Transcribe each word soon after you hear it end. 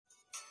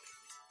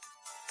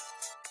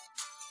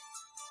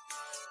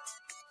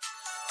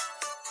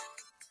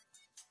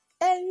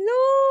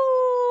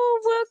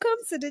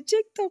to the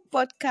TikTok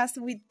podcast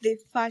with the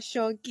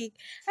fashion geek.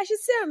 I should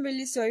say I'm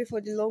really sorry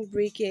for the long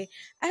break here.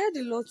 I had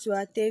a lot to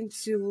attend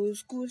to,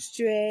 school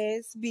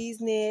stress,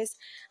 business,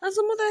 and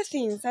some other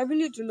things. I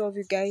really do love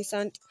you guys,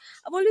 and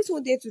I've always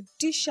wanted to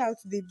dish out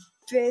the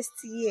best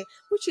here,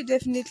 which you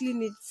definitely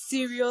need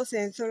serious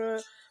and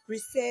thorough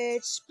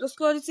research plus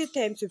quality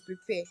time to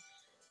prepare.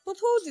 But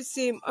all the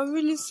same, I'm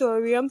really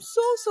sorry. I'm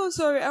so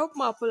sorry. I hope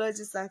my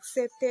apologies are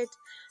accepted.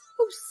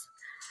 Oops.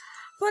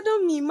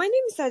 Pardon me, my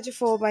name is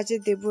Ajifo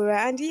Obaje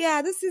Deborah, and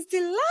yeah, this is the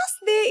last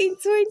day in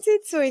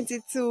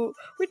 2022.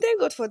 We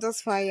thank God for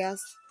those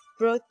fires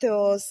brought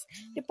us.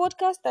 The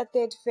podcast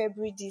started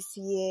February this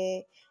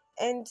year,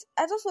 and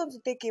I just want to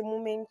take a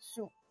moment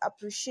to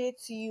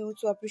appreciate you,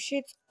 to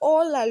appreciate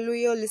all our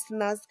loyal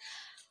listeners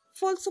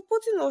for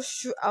supporting us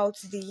throughout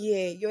the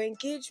year. Your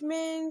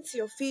engagement,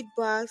 your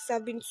feedbacks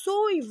have been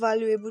so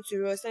invaluable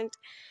to us, and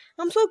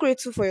I'm so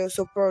grateful for your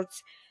support.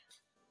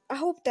 I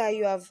hope that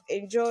you have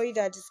enjoyed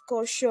our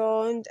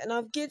discussion and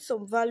have gained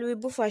some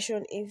valuable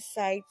fashion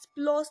insights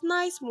plus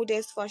nice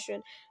modest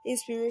fashion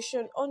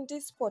inspiration on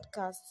this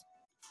podcast.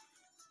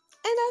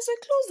 And as we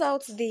close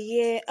out the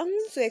year, I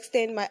want to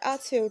extend my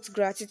heartfelt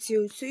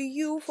gratitude to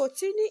you for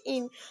tuning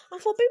in and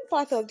for being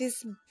part of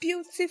this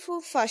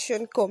beautiful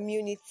fashion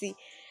community.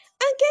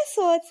 And guess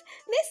what?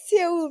 Next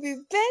year will be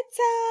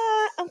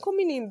better. I'm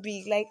coming in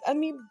big. Like, I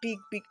mean, big.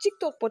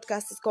 TikTok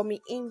podcast is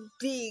coming in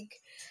big.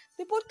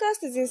 The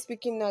podcast isn't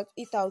speaking out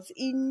it out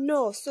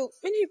enough. So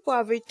many people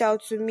have reached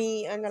out to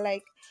me and are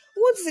like,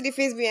 "What is the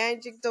face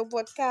behind TikTok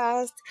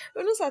podcast?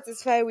 We're not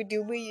satisfied with the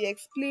way you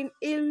explain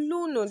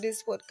alone on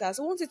this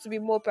podcast. I want it to be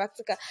more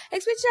practical.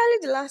 Especially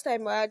the last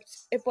time I had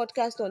a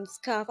podcast on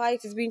scarf, how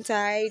it is being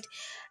tied,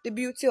 the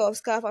beauty of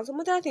scarf, and some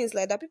other things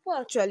like that. People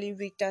actually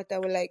reached out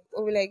and were like,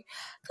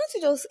 can't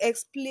you just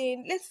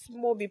explain? Let's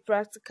more be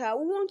practical.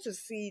 We want to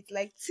see it.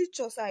 Like teach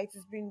us how it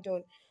is being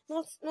done.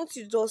 Not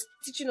you just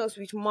teaching us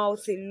with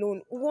mouth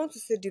alone. We want to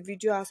see the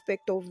video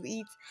aspect of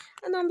it.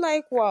 And I'm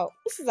like, wow,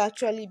 this is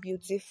actually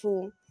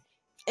beautiful.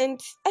 And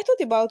I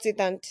thought about it,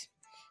 and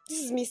this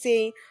is me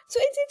saying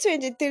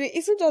 2023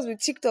 isn't just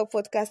with TikTok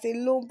podcast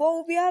alone, but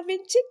we'll be having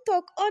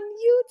TikTok on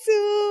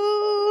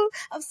YouTube.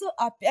 I'm so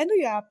happy. I know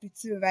you're happy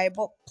too, right?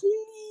 But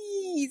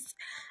please,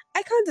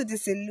 I can't do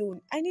this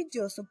alone. I need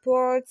your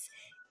support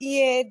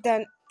here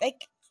than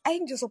like I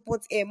need your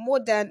support here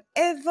more than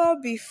ever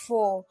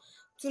before.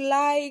 To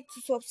like,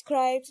 to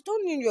subscribe, to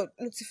turn in your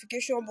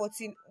notification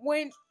button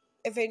when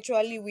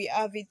eventually we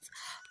have it.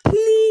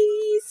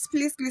 Please.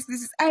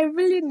 I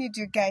really need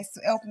you guys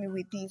to help me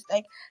with this.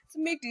 Like to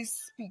make this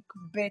speak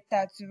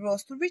better to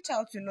us, to reach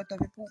out to a lot of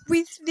people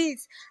with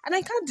this. And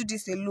I can't do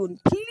this alone.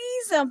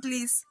 Please and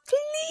please.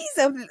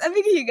 I'm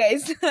begging you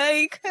guys.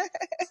 Like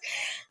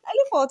I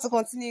look forward to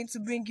continuing to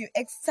bring you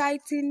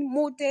exciting,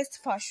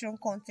 modest fashion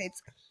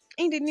content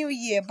in the new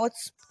year, but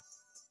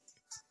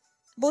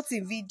both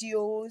in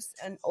videos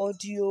and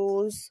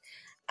audios.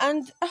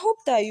 And I hope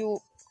that you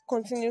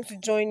continue to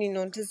join in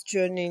on this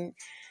journey.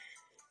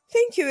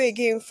 Thank you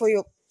again for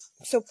your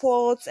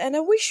support, and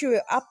I wish you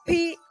a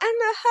happy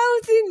and a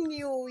healthy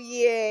new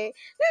year. Let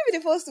me be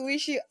the first to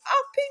wish you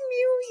happy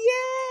new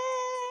year.